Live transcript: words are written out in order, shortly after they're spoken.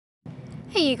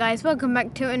Hey you guys, welcome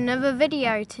back to another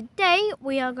video. Today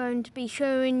we are going to be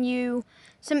showing you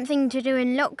something to do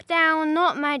in lockdown,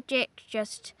 not magic,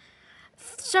 just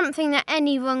something that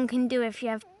anyone can do if you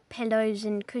have pillows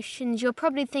and cushions. You're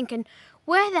probably thinking,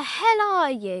 where the hell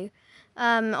are you,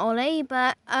 Ollie?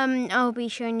 But I'll be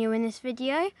showing you in this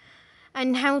video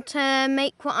and how to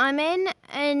make what I'm in,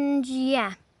 and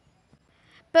yeah.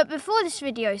 But before this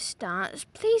video starts,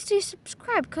 please do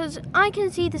subscribe because I can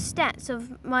see the stats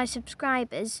of my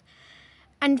subscribers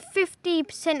and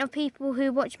 50% of people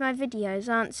who watch my videos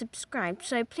aren't subscribed.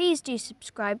 So please do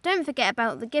subscribe. Don't forget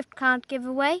about the gift card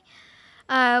giveaway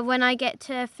when I get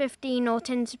to 15 or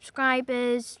 10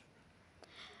 subscribers.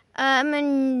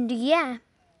 And yeah,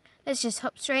 let's just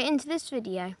hop straight into this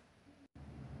video.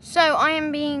 So I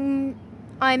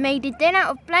made a den out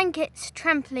of blankets,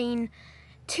 trampoline,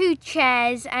 2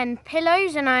 chairs and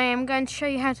pillows, and I am going to show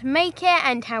you how to make it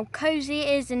and how cozy it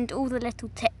is and all the little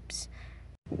tips.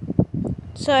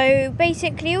 So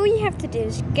basically all you have to do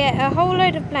is get a whole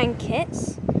load of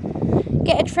blankets,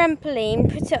 get a trampoline,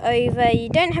 put it over. You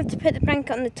don't have to put the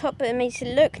blanket on the top, but it makes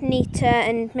it look neater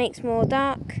and makes more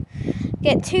dark.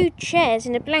 Get 2 chairs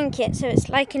and a blanket so it's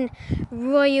like a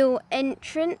royal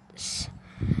entrance.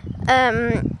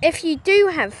 If you do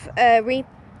have a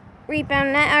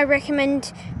rebound net, I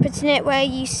recommend putting it where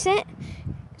you sit.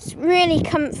 It's really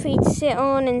comfy to sit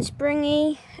on and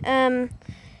springy. And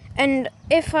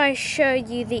if I show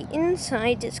you the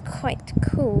inside, it's quite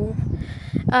cool.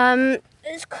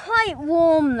 It's quite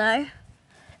warm though.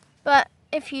 But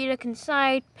if you look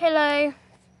inside, pillow,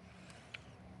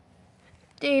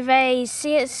 duvet,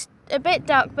 see it's a bit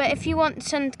dark, but if you want the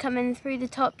sun to come in through the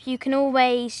top, you can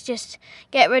always just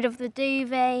get rid of the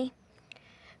duvet.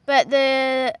 But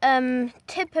the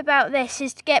tip about this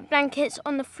is to get blankets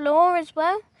on the floor as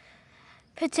well.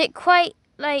 Put it quite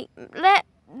like, put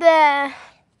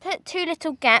 2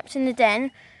 little gaps in the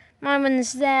den. My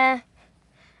one's there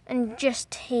and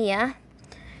just here,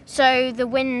 so the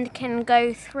wind can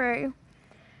go through.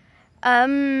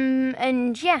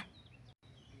 And yeah.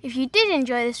 If you did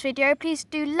enjoy this video, please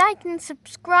do like and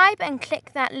subscribe and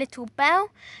click that little bell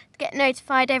to get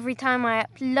notified every time I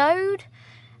upload.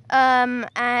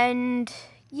 And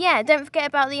yeah, don't forget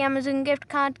about the Amazon gift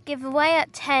card giveaway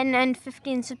at 10 and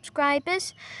 15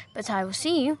 subscribers. But I will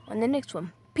see you on the next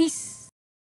one. Peace.